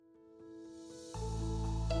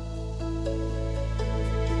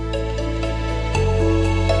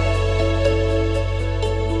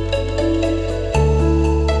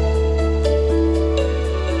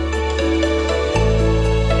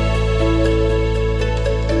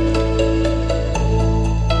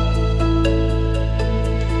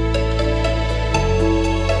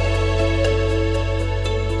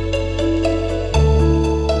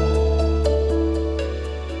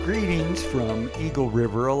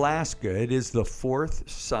Alaska. It is the fourth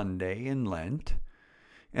Sunday in Lent,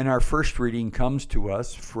 and our first reading comes to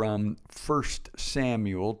us from 1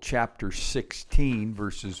 Samuel chapter 16,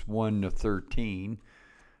 verses 1 to 13.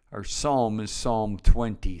 Our psalm is Psalm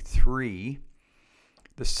 23.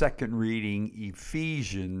 The second reading,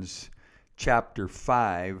 Ephesians chapter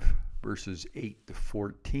 5, verses 8 to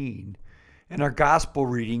 14. And our gospel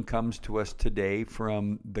reading comes to us today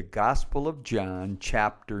from the Gospel of John,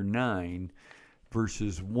 chapter 9,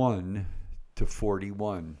 verses 1 to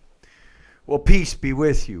 41. Well, peace be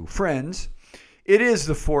with you. Friends, it is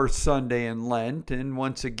the fourth Sunday in Lent, and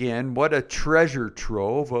once again, what a treasure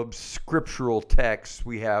trove of scriptural texts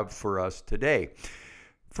we have for us today.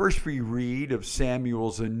 First, we read of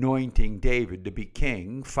Samuel's anointing David to be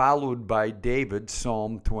king, followed by David's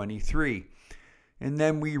Psalm 23. And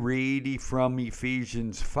then we read from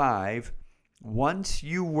Ephesians 5, "Once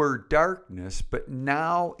you were darkness, but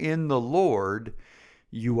now in the Lord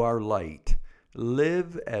you are light.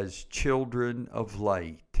 Live as children of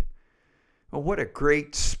light." Well, what a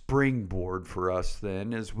great springboard for us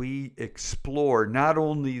then as we explore not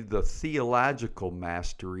only the theological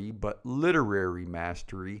mastery, but literary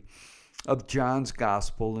mastery of John's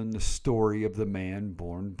Gospel and the story of the man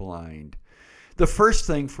born blind. The first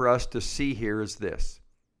thing for us to see here is this,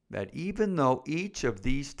 that even though each of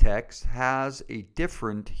these texts has a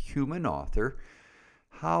different human author,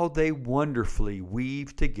 how they wonderfully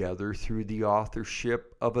weave together through the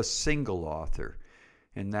authorship of a single author.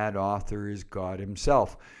 And that author is God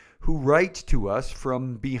himself, who writes to us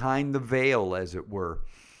from behind the veil, as it were.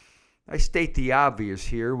 I state the obvious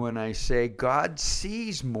here when I say God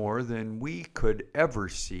sees more than we could ever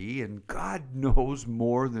see, and God knows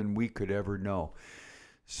more than we could ever know.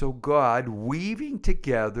 So God, weaving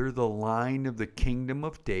together the line of the kingdom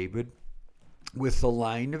of David with the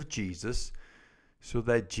line of Jesus, so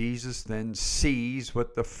that Jesus then sees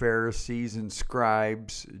what the Pharisees and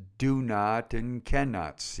scribes do not and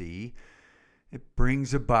cannot see, it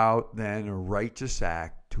brings about then a righteous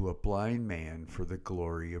act to a blind man for the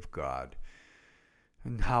glory of God.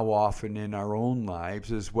 And how often in our own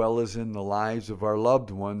lives, as well as in the lives of our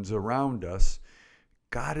loved ones around us,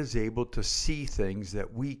 God is able to see things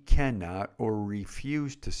that we cannot or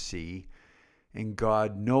refuse to see, and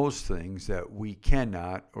God knows things that we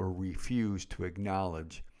cannot or refuse to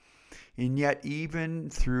acknowledge. And yet even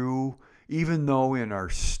though in our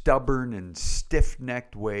stubborn and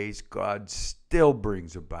stiff-necked ways, God still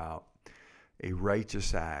brings about a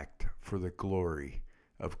righteous act for the glory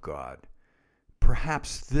of God.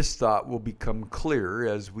 Perhaps this thought will become clearer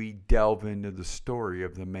as we delve into the story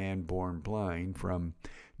of the man born blind from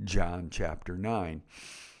John chapter 9.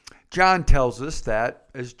 John tells us that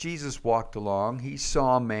as Jesus walked along, he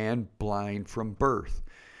saw a man blind from birth.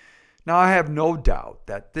 Now, I have no doubt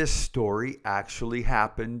that this story actually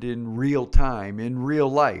happened in real time, in real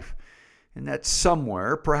life, and that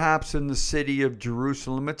somewhere, perhaps in the city of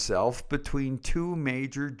Jerusalem itself, between two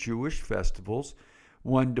major Jewish festivals,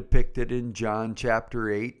 one depicted in John chapter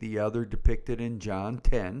 8, the other depicted in John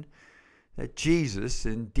 10, that Jesus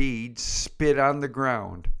indeed spit on the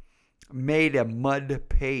ground, made a mud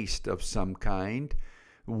paste of some kind,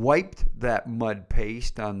 wiped that mud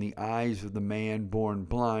paste on the eyes of the man born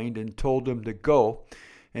blind, and told him to go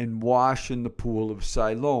and wash in the pool of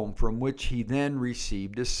Siloam, from which he then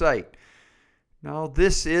received his sight. Now,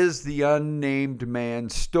 this is the unnamed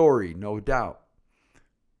man's story, no doubt.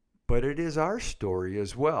 But it is our story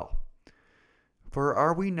as well. For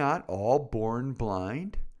are we not all born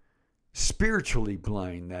blind? Spiritually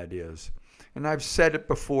blind, that is. And I've said it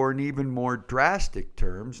before in even more drastic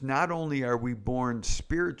terms. Not only are we born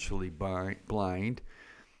spiritually blind,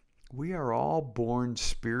 we are all born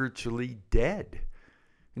spiritually dead.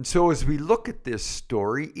 And so as we look at this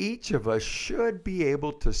story, each of us should be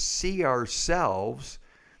able to see ourselves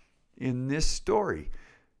in this story.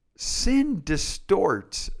 Sin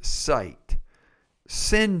distorts sight.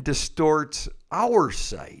 Sin distorts our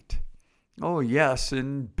sight. Oh yes,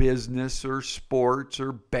 in business or sports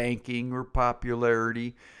or banking or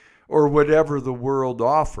popularity or whatever the world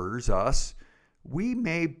offers us, we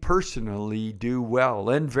may personally do well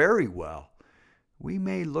and very well. We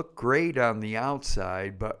may look great on the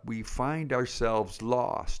outside, but we find ourselves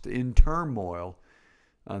lost in turmoil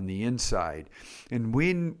on the inside. And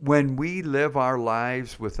when we live our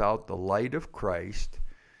lives without the light of Christ,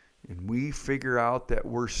 and we figure out that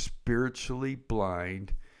we're spiritually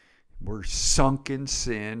blind, we're sunk in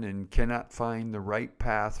sin and cannot find the right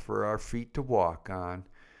path for our feet to walk on,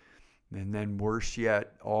 and then worse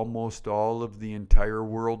yet, almost all of the entire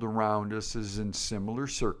world around us is in similar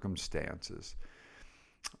circumstances.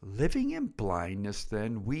 Living in blindness,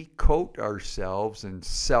 then, we coat ourselves in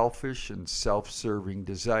selfish and self-serving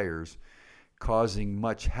desires, causing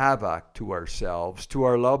much havoc to ourselves, to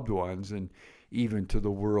our loved ones, and even to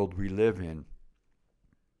the world we live in.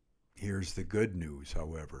 Here's the good news,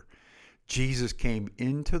 however. Jesus came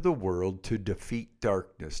into the world to defeat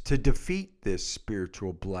darkness, to defeat this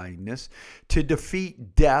spiritual blindness, to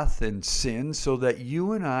defeat death and sin, so that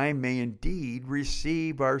you and I may indeed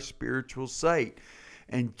receive our spiritual sight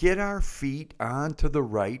and get our feet onto the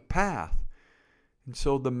right path. And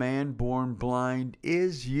so the man born blind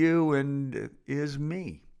is you and is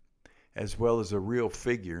me, as well as a real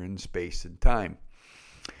figure in space and time.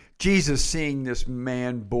 Jesus, seeing this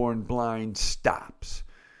man born blind, stops.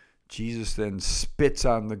 Jesus then spits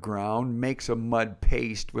on the ground, makes a mud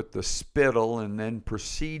paste with the spittle, and then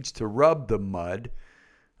proceeds to rub the mud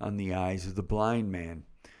on the eyes of the blind man.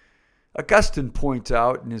 Augustine points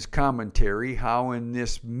out in his commentary how in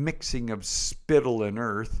this mixing of spittle and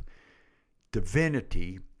earth,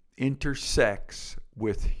 divinity intersects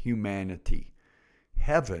with humanity.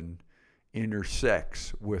 Heaven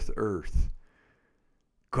intersects with earth.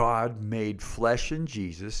 God made flesh in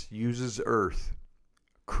Jesus, uses earth,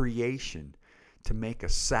 creation, to make a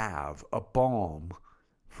salve, a balm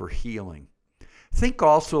for healing. Think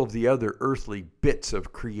also of the other earthly bits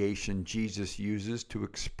of creation Jesus uses to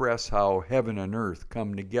express how heaven and earth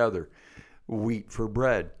come together. Wheat for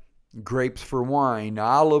bread, grapes for wine,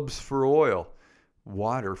 olives for oil,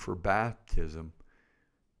 water for baptism.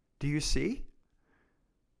 Do you see?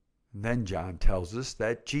 Then John tells us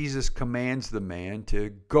that Jesus commands the man to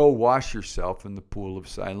go wash yourself in the pool of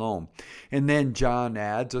Siloam. And then John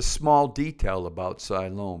adds a small detail about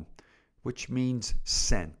Siloam, which means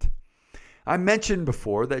sent. I mentioned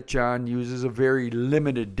before that John uses a very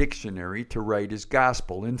limited dictionary to write his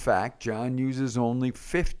gospel. In fact, John uses only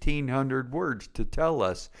 1,500 words to tell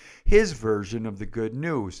us his version of the good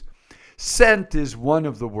news. Sent is one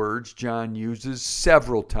of the words John uses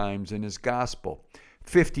several times in his gospel.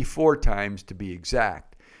 54 times to be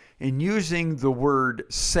exact. In using the word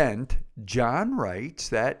sent, John writes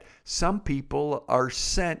that some people are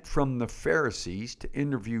sent from the Pharisees to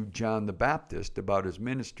interview John the Baptist about his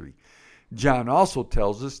ministry. John also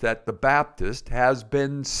tells us that the Baptist has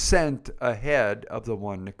been sent ahead of the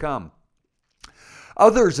one to come.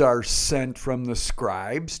 Others are sent from the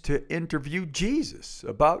scribes to interview Jesus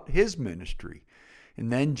about his ministry.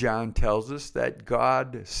 And then John tells us that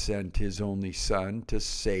God sent his only Son to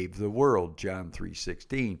save the world, John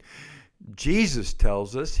 3:16. Jesus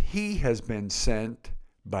tells us he has been sent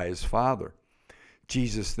by his Father.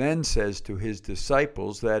 Jesus then says to his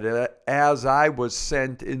disciples that as I was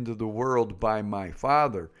sent into the world by my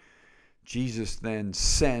Father, Jesus then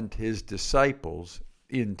sent his disciples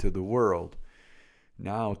into the world.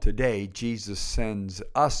 Now today, Jesus sends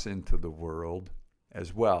us into the world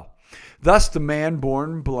as well. Thus the man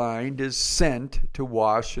born blind is sent to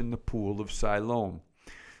wash in the pool of Siloam.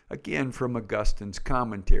 Again, from Augustine's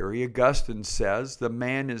commentary, Augustine says the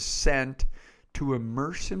man is sent to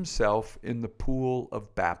immerse himself in the pool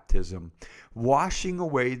of baptism, washing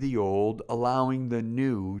away the old, allowing the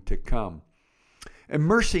new to come.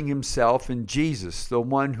 Immersing himself in Jesus, the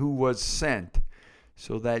one who was sent,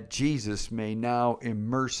 so that Jesus may now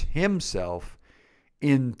immerse himself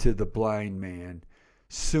into the blind man,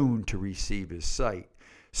 soon to receive his sight.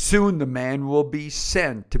 Soon the man will be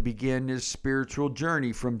sent to begin his spiritual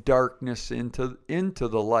journey from darkness into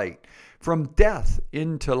the light, from death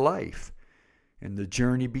into life. And the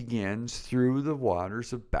journey begins through the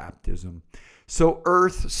waters of baptism. So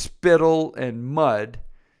earth, spittle, and mud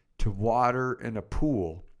to water and a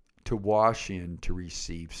pool to wash in to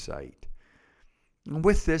receive sight. And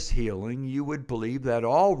with this healing, you would believe that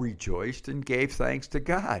all rejoiced and gave thanks to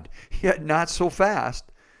God. Yet not so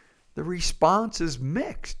fast. The response is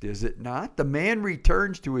mixed, is it not? The man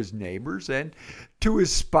returns to his neighbors and to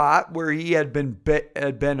his spot where he had been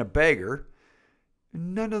a beggar.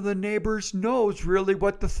 None of the neighbors knows really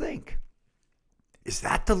what to think. Is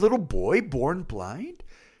that the little boy born blind?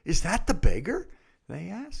 Is that the beggar? They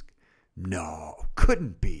ask. No,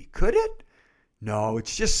 couldn't be, could it? No,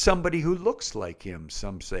 it's just somebody who looks like him,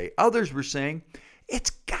 some say. Others were saying, it's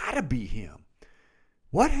gotta be him.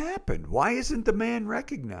 What happened? Why isn't the man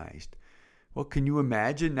recognized? Well, can you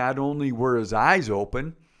imagine not only were his eyes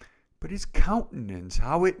open, but his countenance,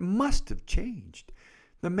 how it must have changed.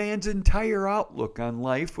 The man's entire outlook on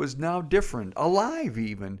life was now different, alive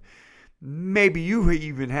even. Maybe you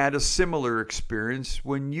even had a similar experience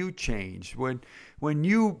when you changed, when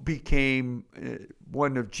you became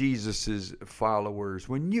one of Jesus's followers,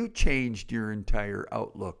 when you changed your entire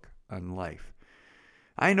outlook on life.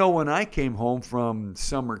 I know when I came home from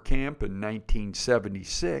summer camp in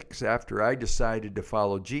 1976, after I decided to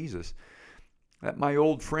follow Jesus, that my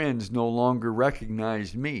old friends no longer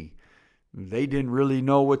recognized me. They didn't really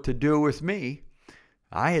know what to do with me.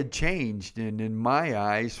 I had changed, and in my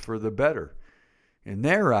eyes, for the better. In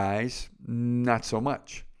their eyes, not so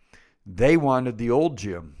much. They wanted the old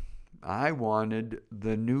Jim. I wanted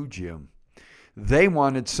the new Jim. They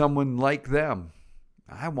wanted someone like them.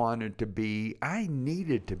 I needed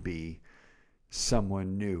to be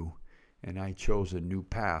someone new, and I chose a new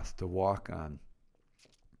path to walk on.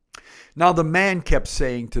 Now the man kept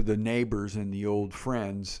saying to the neighbors and the old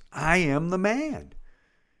friends, "I am the man."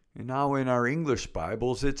 And now in our English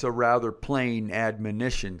Bibles, it's a rather plain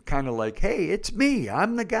admonition, kind of like, "Hey, it's me,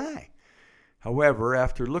 I'm the guy." However,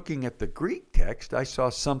 after looking at the Greek text, I saw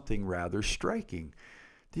something rather striking.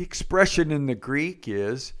 The expression in the Greek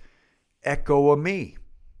is "eko eimi,"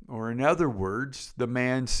 or in other words, the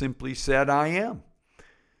man simply said, "I am."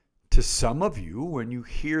 To some of you, when you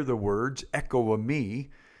hear the words "eko eimi,"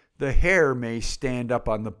 the hair may stand up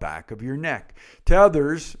on the back of your neck. To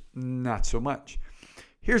others, not so much.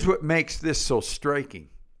 Here's what makes this so striking.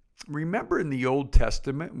 Remember in the Old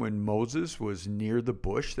Testament when Moses was near the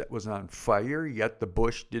bush that was on fire, yet the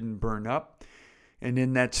bush didn't burn up? And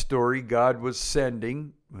in that story, God was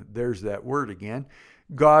sending, there's that word again,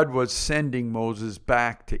 God was sending Moses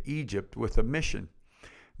back to Egypt with a mission.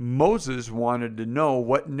 Moses wanted to know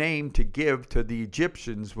what name to give to the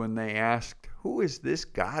Egyptians when they asked, "Who is this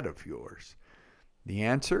God of yours?" The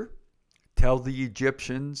answer? Tell the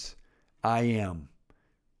Egyptians, "I am."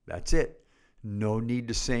 That's it. No need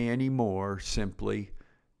to say any more. Simply,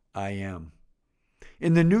 "I am."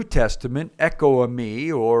 In the New Testament, "eko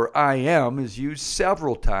eimi," or "I am," is used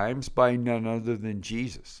several times by none other than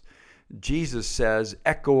Jesus. Jesus says,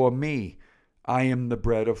 "eko eimi, I am the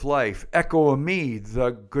bread of life. Eko eimi,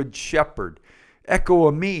 the good shepherd.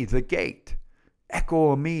 Eko eimi, the gate.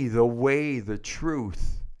 Eko eimi, the way, the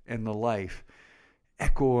truth, and the life.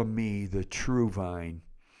 Eko eimi, the true vine.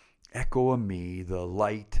 Eko eimi, the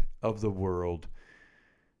light of the world.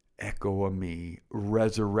 Eko eimi,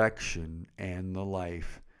 resurrection and the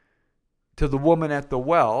life." To the woman at the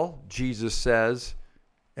well, Jesus says,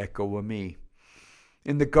 "Eko eimi."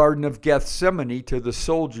 In the Garden of Gethsemane, to the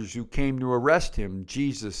soldiers who came to arrest him,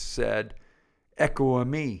 Jesus said, "Eko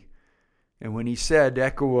eimi." And when he said,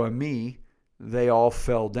 "Eko eimi," they all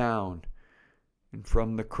fell down. And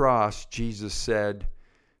from the cross, Jesus said,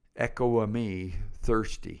 "Eko eimi,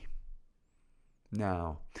 thirsty."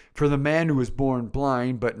 Now, for the man who was born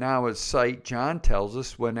blind but now has sight, John tells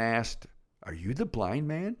us when asked, "Are you the blind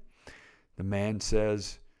man?" The man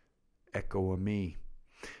says, "Eko eimi."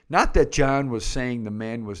 Not that John was saying the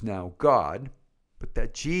man was now God, but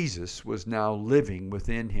that Jesus was now living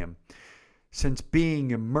within him. Since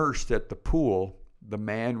being immersed at the pool, the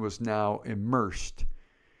man was now immersed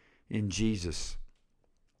in Jesus.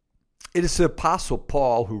 It is the Apostle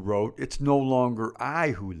Paul who wrote, "It's no longer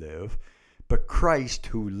I who live, but Christ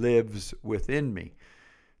who lives within me."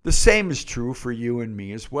 The same is true for you and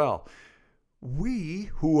me as well.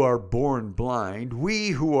 We who are born blind, we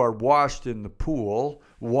who are washed in the pool,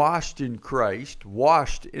 washed in Christ,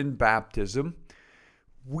 washed in baptism,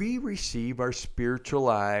 we receive our spiritual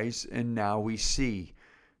eyes and now we see.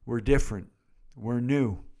 We're different. We're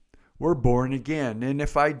new. We're born again. And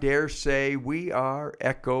if I dare say, we are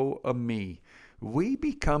eko eimi. We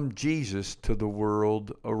become Jesus to the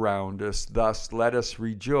world around us. Thus, let us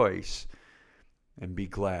rejoice and be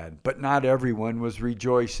glad. But not everyone was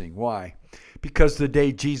rejoicing. Why? Because the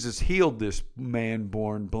day Jesus healed this man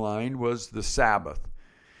born blind was the Sabbath.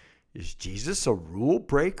 Is Jesus a rule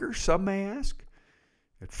breaker, some may ask?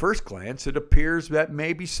 At first glance, it appears that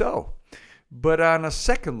may be so. But on a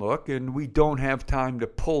second look, and we don't have time to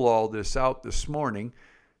pull all this out this morning,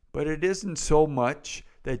 but it isn't so much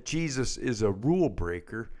that Jesus is a rule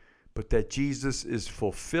breaker, but that Jesus is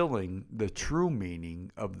fulfilling the true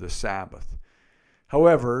meaning of the Sabbath.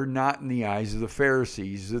 However, not in the eyes of the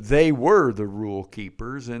Pharisees. They were the rule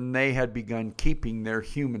keepers, and they had begun keeping their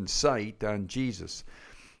human sight on Jesus.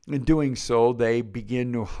 In doing so, they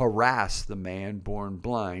begin to harass the man born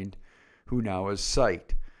blind, who now has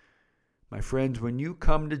sight. My friends, when you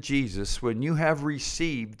come to Jesus, when you have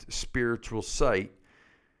received spiritual sight,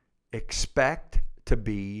 expect to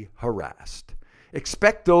be harassed.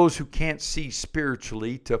 Expect those who can't see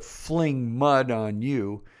spiritually to fling mud on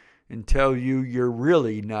you and tell you you're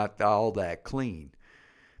really not all that clean.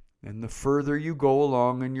 And the further you go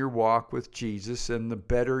along in your walk with Jesus and the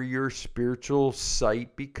better your spiritual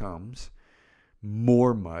sight becomes,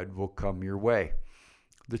 more mud will come your way.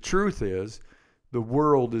 The truth is, The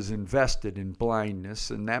world is invested in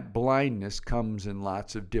blindness, and that blindness comes in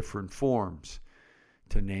lots of different forms.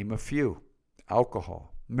 To name a few: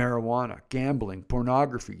 alcohol, marijuana, gambling,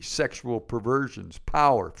 pornography, sexual perversions,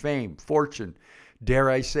 power, fame, fortune, dare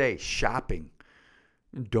I say, shopping.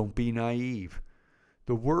 And don't be naive.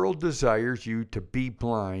 The world desires you to be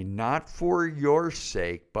blind, not for your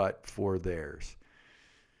sake, but for theirs.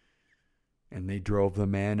 And they drove the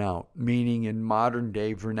man out, meaning in modern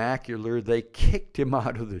day vernacular, they kicked him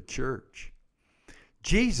out of the church.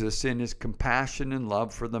 Jesus, in his compassion and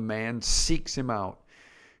love for the man, seeks him out.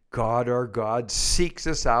 God, our God, seeks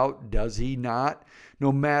us out, does he not?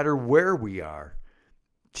 No matter where we are.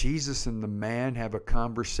 Jesus and the man have a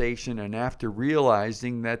conversation, and after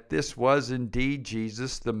realizing that this was indeed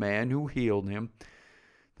Jesus, the man who healed him,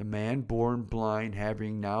 the man born blind,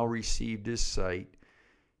 having now received his sight,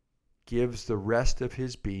 gives the rest of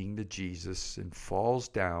his being to Jesus and falls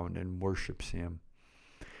down and worships him.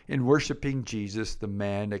 In worshiping Jesus, the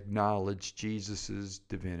man acknowledged Jesus'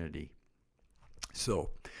 divinity.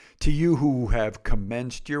 So, to you who have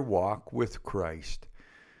commenced your walk with Christ,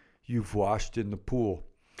 you've washed in the pool.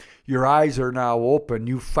 Your eyes are now open.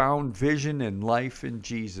 You've found vision and life in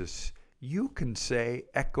Jesus. You can say,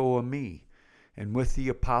 "Echo a me." And with the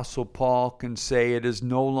Apostle Paul can say, "It is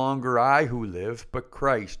no longer I who live, but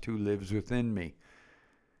Christ who lives within me."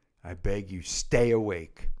 I beg you, stay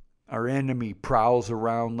awake. Our enemy prowls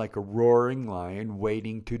around like a roaring lion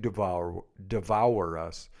waiting to devour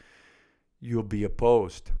us. You'll be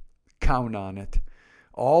opposed. Count on it.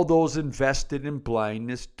 All those invested in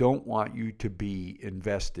blindness don't want you to be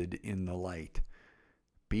invested in the light.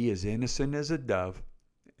 Be as innocent as a dove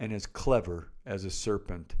and as clever as a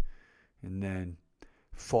serpent. And then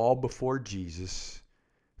fall before Jesus,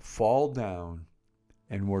 fall down,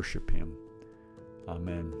 and worship him.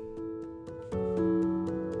 Amen.